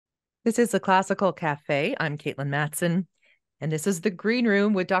This is the Classical Cafe. I'm Katelyn Mattson, and this is the Green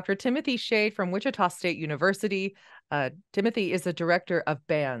Room with Dr. Timothy Shea from Wichita State University. Timothy is the director of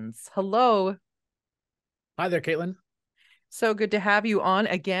bands. Hello. Hi there, Caitlin. So good to have you on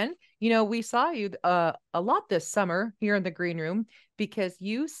again. You know, we saw you a lot this summer here in the Green Room because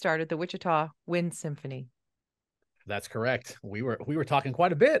you started the Wichita Wind Symphony. That's correct. We were talking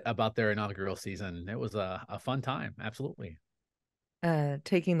quite a bit about their inaugural season. It was a fun time. Absolutely.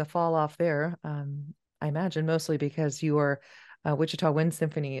 Taking the fall off there, I imagine mostly because your Wichita Wind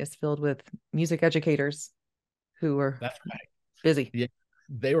Symphony is filled with music educators who are That's right. busy. Yeah,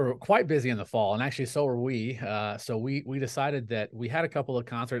 they were quite busy in the fall, and actually so were we. So we decided that we had a couple of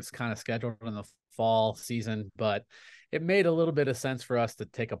concerts kind of scheduled in the fall season, but it made a little bit of sense for us to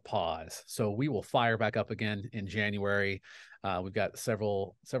take a pause. So we will fire back up again in January. We've got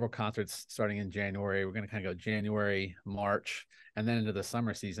several concerts starting in January. We're going to kind of go January, March, and then into the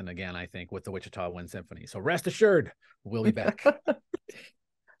summer season again, I think, with the Wichita Wind Symphony. So rest assured, we'll be back.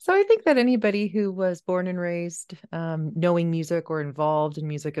 So I think that anybody who was born and raised knowing music or involved in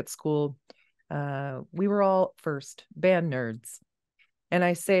music at school, we were all first band nerds. And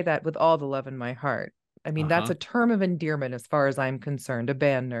I say that with all the love in my heart. I mean, that's Uh-huh. a term of endearment as far as I'm concerned, a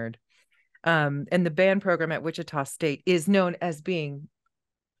band nerd. And the band program at Wichita State is known as being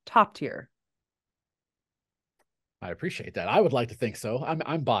top tier. I appreciate that. I would like to think so.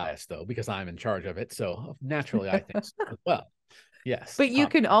 I'm biased though because I'm in charge of it. So naturally, I think so as well. Yes, But you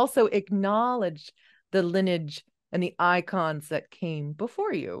top. can also acknowledge the lineage and the icons that came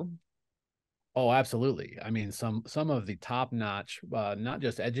before you. Oh, absolutely. I mean, some of the top notch, not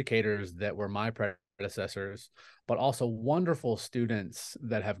just educators that were my predecessors, but also wonderful students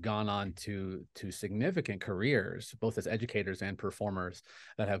that have gone on to significant careers, both as educators and performers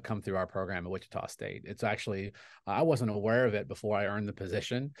that have come through our program at Wichita State. It's actually I wasn't aware of it before I earned the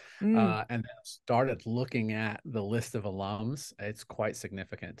position, Mm, and then started looking at the list of alums. It's quite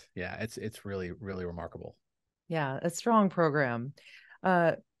significant. Yeah, it's really remarkable. yeah, a strong program.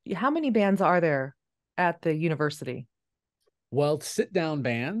 Uh, how many bands are there at the university? Well, sit down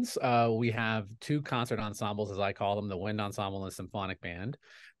bands. We have two concert ensembles, as I call them, the wind ensemble and the symphonic band.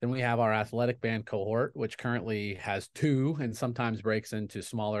 Then we have our athletic band cohort, which currently has two and sometimes breaks into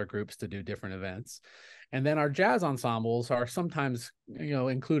smaller groups to do different events. And then our jazz ensembles are sometimes,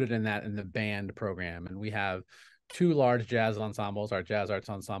 included in that in the band program. And we have two large jazz ensembles, our Jazz Arts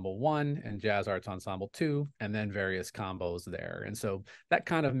Ensemble 1 and Jazz Arts Ensemble 2, and then various combos there. And so that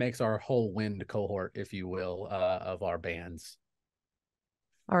kind of makes our whole wind cohort, if you will, of our bands.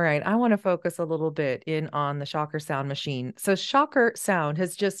 All right, I want to focus a little bit in on the Shocker Sound Machine. So Shocker Sound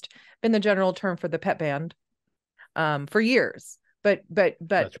has just been the general term for the pet band for years. But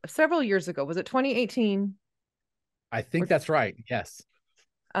That's several years ago, was it 2018 I think or that's right. Yes.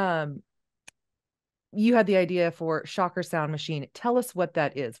 um you had the idea for Shocker Sound Machine. Tell us what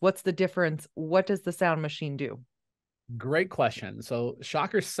that is. What's the difference? What does the sound machine do? Great question. So,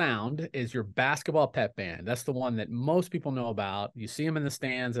 Shocker Sound is your basketball pep band. That's the one that most people know about. You see them in the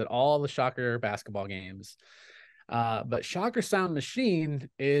stands at all the Shocker basketball games. But Shocker Sound Machine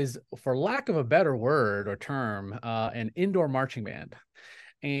is, for lack of a better word or term, an indoor marching band.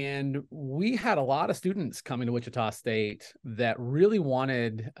 And we had a lot of students coming to Wichita State that really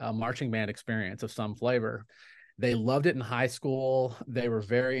wanted a marching band experience of some flavor. They loved it in high school. They were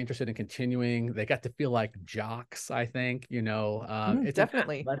very interested in continuing. They got to feel like jocks, I think. Mm,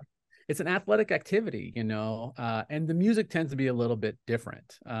 definitely. It's an athletic activity, and the music tends to be a little bit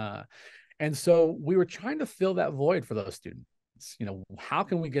different. And so we were trying to fill that void for those students. How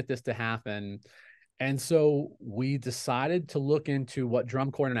can we get this to happen? And so we decided to look into what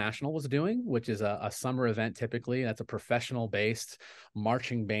Drum Corps International was doing, which is a summer event typically. That's a professional based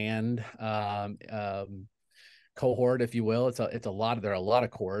marching band cohort, if you will. It's a lot of there are a lot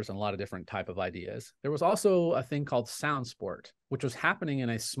of corps and a lot of different type of ideas. There was also a thing called sound sport, which was happening in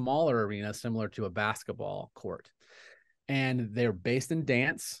a smaller arena similar to a basketball court. And they're based in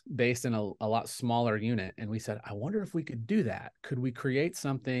dance, based in a lot smaller unit. And we said, I wonder if we could do that. Could we create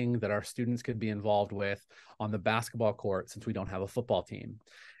something that our students could be involved with on the basketball court since we don't have a football team?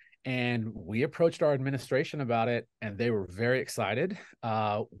 And we approached our administration about it, and they were very excited.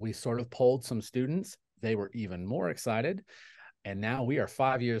 We sort of polled some students. They were even more excited. And now we are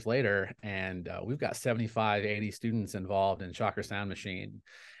 5 years later, and we've got 75, 80 students involved in Shocker Sound Machine.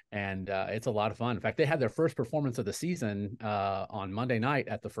 And it's a lot of fun. In fact, they had their first performance of the season on Monday night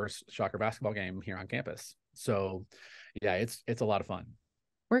at the first Shocker basketball game here on campus. So, yeah, it's a lot of fun.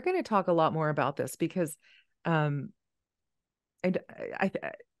 We're going to talk a lot more about this because um, I,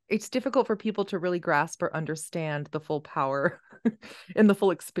 I, it's difficult for people to really grasp or understand the full power and the full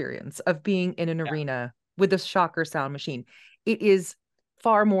experience of being in an Yeah. arena with this shocker sound machine. It is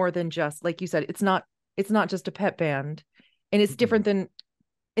far more than just, like you said, it's not just a pet band, and Mm-mm.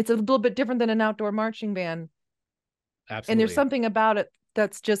 it's a little bit different than an outdoor marching band. And there's Absolutely. something about it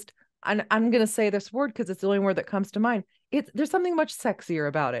that's just, I'm going to say this word because it's the only word that comes to mind. There's something much sexier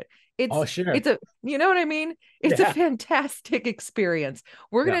about it. Oh, It's sure. it's a, you know what I mean? It's a Yeah. fantastic experience.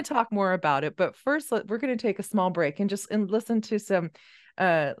 We're Yeah. going to talk more about it, but first we're going to take a small break and just listen to some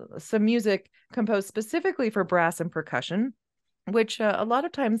music composed specifically for brass and percussion, which a lot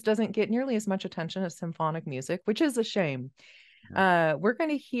of times doesn't get nearly as much attention as symphonic music, which is a shame. Yeah. We're going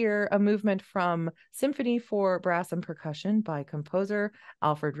to hear a movement from Symphony for Brass and Percussion by composer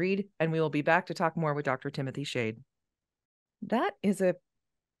Alfred Reed, and we will be back to talk more with Dr. Timothy Shade. That is a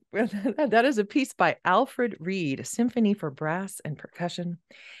that is a piece by Alfred Reed, Symphony for Brass and Percussion.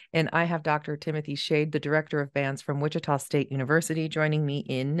 And I have Dr. Timothy Shade, the director of bands from Wichita State University, joining me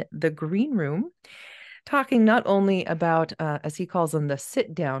in the green room, talking not only about, as he calls them, the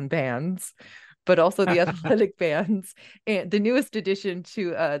sit down bands, but also the athletic bands. And the newest addition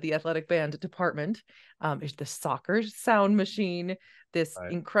to the athletic band department is the soccer sound machine, this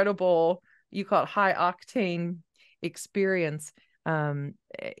Right. incredible, you call it high octane experience. Um,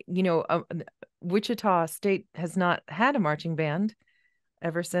 you know, Wichita State has not had a marching band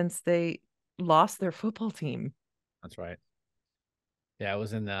ever since they lost their football team. That's right. Yeah, it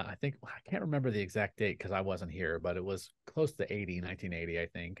was in the, I think, I can't remember the exact date because I wasn't here, but it was close to 1980, I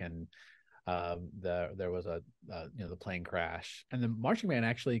think. And there was the plane crash, and the marching band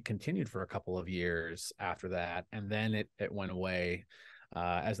actually continued for a couple of years after that, and then it went away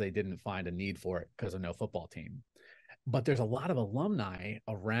as they didn't find a need for it because of no football team. But there's a lot of alumni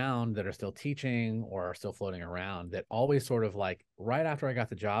around that are still teaching or are still floating around that always sort of like right after I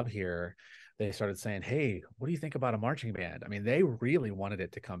got the job here, they started saying, "Hey, what do you think about a marching band?" I mean, they really wanted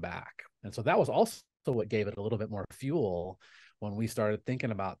it to come back. And so that was also what gave it a little bit more fuel when we started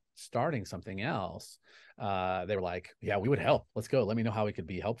thinking about starting something else. They were like, "Yeah, we would help. Let's go. Let me know how we could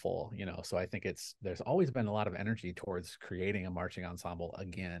be helpful." So I think there's always been a lot of energy towards creating a marching ensemble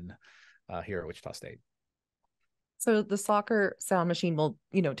again here at Wichita State. So the soccer sound machine will,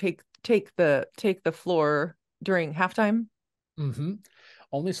 take the floor during halftime. Mm-hmm.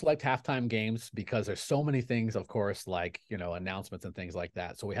 Only select halftime games because there's so many things, of course, like, announcements and things like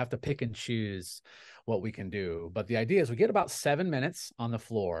that. So we have to pick and choose what we can do. But the idea is we get about 7 minutes on the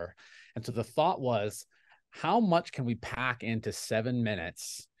floor. And so the thought was, how much can we pack into 7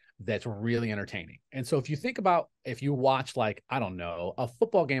 minutes that's really entertaining? And so if you watch, like, I don't know, a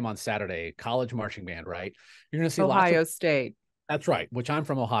football game on Saturday, college marching band, right? You're going to see lots of, Ohio State. that's right, which I'm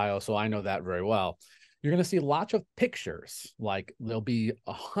from Ohio, so I know that very well. You're going to see lots of pictures, like there'll be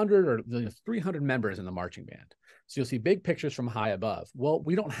 100 or 300 members in the marching band. So you'll see big pictures from high above. Well,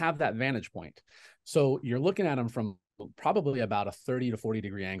 we don't have that vantage point. So you're looking at them from probably about a 30 to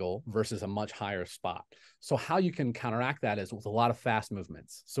 40-degree angle versus a much higher spot. So how you can counteract that is with a lot of fast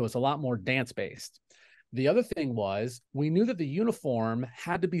movements. So it's a lot more dance-based. The other thing was we knew that the uniform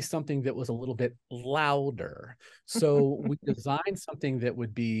had to be something that was a little bit louder. So we designed something that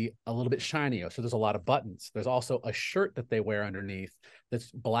would be a little bit shinier. So there's a lot of buttons. There's also a shirt that they wear underneath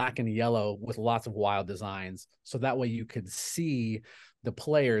that's black and yellow with lots of wild designs. So that way you could see the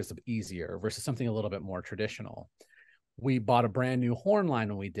players easier versus something a little bit more traditional. We bought a brand new horn line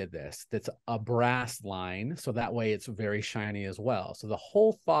when we did this. That's a brass line. So that way it's very shiny as well. So the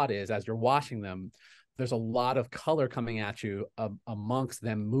whole thought is, as you're watching them, there's a lot of color coming at you amongst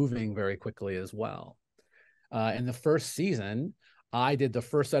them moving very quickly as well. In the first season, I did the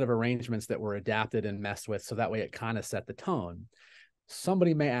first set of arrangements that were adapted and messed with. So that way it kind of set the tone.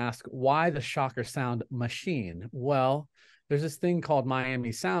 Somebody may ask, why the shocker sound machine? Well, there's this thing called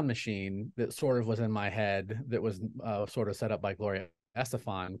Miami Sound Machine that sort of was in my head that was sort of set up by Gloria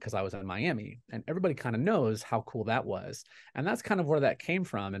Estefan because I was in Miami, and everybody kind of knows how cool that was. And that's kind of where that came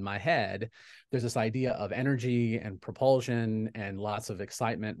from in my head. There's this idea of energy and propulsion and lots of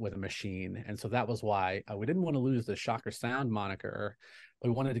excitement with a machine. And so that was why we didn't want to lose the Shocker Sound moniker. We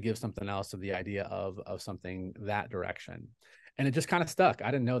wanted to give something else to the idea of something that direction. And it just kind of stuck.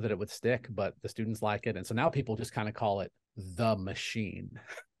 I didn't know that it would stick, but the students like it. And so now people just kind of call it the machine,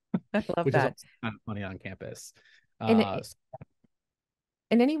 I love which is that. also kind of funny on campus. And Uh,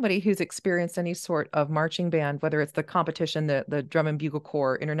 and anybody who's experienced any sort of marching band, whether it's the competition, the Drum and Bugle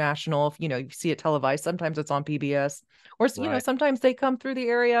Corps International, you see it televised. Sometimes it's on PBS, or right. sometimes they come through the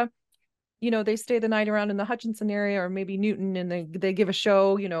area. They stay the night around in the Hutchinson area or maybe Newton, and they give a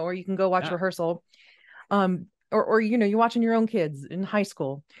show. Or you can go watch Yeah. rehearsal. Um, or you're watching your own kids in high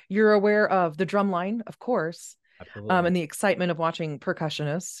school. You're aware of the drum line, of course, Absolutely. and the excitement of watching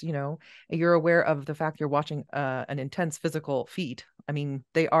percussionists. You're aware of the fact you're watching an intense physical feat. I mean,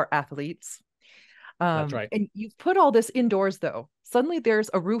 they are athletes. That's right. And you've put all this indoors, though. Suddenly there's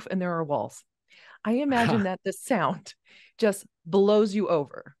a roof and there are walls. I imagine that the sound just blows you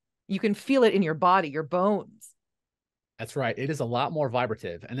over. You can feel it in your body, your bones. That's right. It is a lot more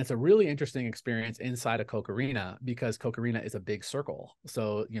vibrative. And it's a really interesting experience inside a Coke Arena because Coke Arena is a big circle.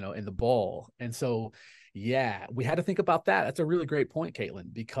 So, in the bowl. And so, yeah, we had to think about that. That's a really great point,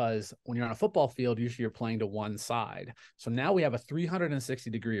 Katelyn, because when you're on a football field, usually you're playing to one side. So now we have a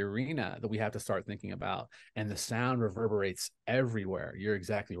 360-degree arena that we have to start thinking about. And the sound reverberates everywhere. You're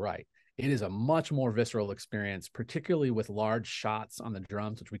exactly right. It is a much more visceral experience, particularly with large shots on the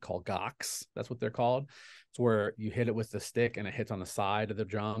drums, which we call gocks. That's what they're called. It's where you hit it with the stick and it hits on the side of the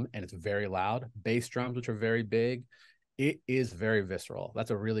drum and it's very loud. Bass drums, which are very big. It is very visceral.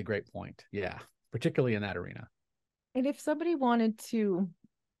 That's a really great point. Yeah, particularly in that arena. And if somebody wanted to,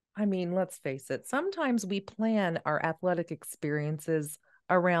 I mean, let's face it, sometimes we plan our athletic experiences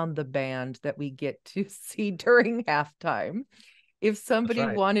around the band that we get to see during halftime. If That's somebody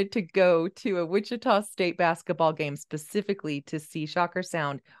right. wanted to go to a Wichita State basketball game specifically to see Shocker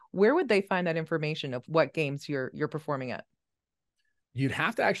Sound, where would they find that information of what games you're performing at? You'd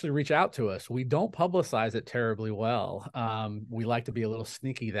have to actually reach out to us. We don't publicize it terribly well. We like to be a little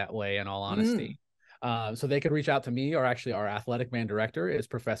sneaky that way, in all Mm. honesty. So they could reach out to me, or actually our athletic band director is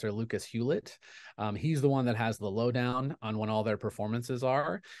Professor Lucas Hewlett. He's the one that has the lowdown on when all their performances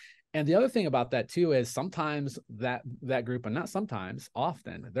are. And the other thing about that too is sometimes that group, and not sometimes,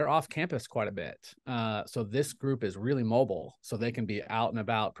 often they're off campus quite a bit. So this group is really mobile, so they can be out and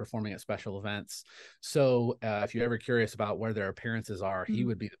about performing at special events. So if you're ever curious about where their appearances are, he Mm.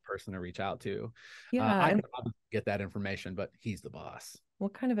 would be the person to reach out to. Yeah. I And could probably get that information, but he's the boss.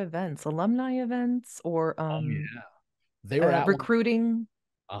 what kind of events? Alumni events or Oh yeah, they were at one. recruiting?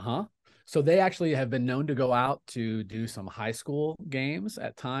 Uh-huh. So they actually have been known to go out to do some high school games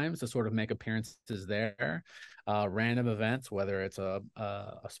at times to sort of make appearances there, random events, whether it's a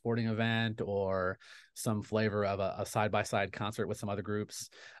sporting event or some flavor of a side-by-side concert with some other groups.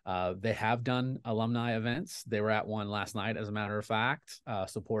 They have done alumni events. They were at one last night, as a matter of fact,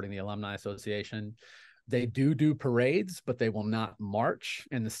 supporting the Alumni Association. They do parades, but they will not march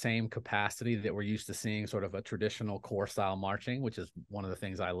in the same capacity that we're used to seeing, sort of a traditional corps style marching, which is one of the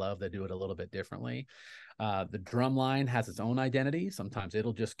things I love. They do it a little bit differently. The drum line has its own identity. Sometimes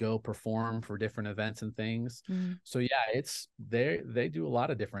it'll just go perform for different events and things. Mm. So yeah, it's they do a lot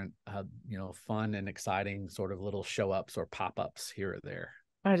of different fun and exciting sort of little show ups or pop ups here or there.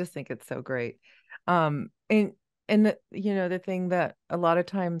 I just think it's so great. And the thing that a lot of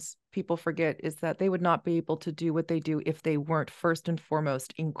times people forget is that they would not be able to do what they do if they weren't first and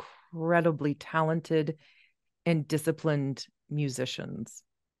foremost incredibly talented and disciplined musicians.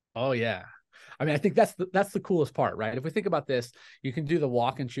 Oh yeah. I mean, I think that's the coolest part, right? If we think about this, you can do the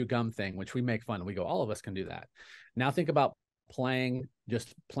walk and chew gum thing, which we make fun. We go, all of us can do that. Now think about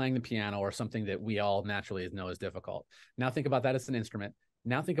just playing the piano or something that we all naturally know is difficult. Now think about that as an instrument.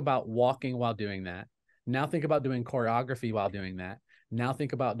 Now think about walking while doing that. Now think about doing choreography while doing that. Now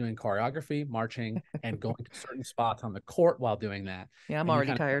think about doing choreography, marching, and going to certain spots on the court while doing that. Yeah, I'm And you already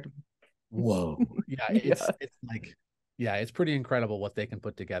kind of, tired. whoa, yeah, it's Yeah. it's like, yeah, it's pretty incredible what they can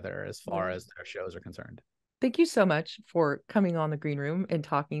put together as far Well, as their shows are concerned. thank you so much for coming on the green room and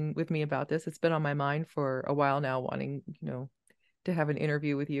talking with me about this. It's been on my mind for a while now, wanting, to have an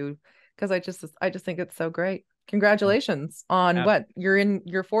interview with you because I just think it's so great. Oh, Congratulations on what? You're in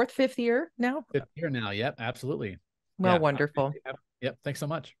your fourth, fifth year now? fifth year now. Yep, absolutely. Well, Yeah. wonderful. Yep. Thanks so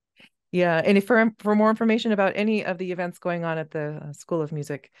much. Yeah, and if for more information about any of the events going on at the School of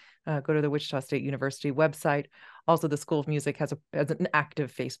Music, go to the Wichita State University website. Also, the School of Music has an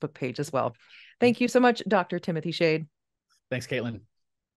active Facebook page as well. Thank you so much, Dr. Timothy Shade. Thanks, Katelyn.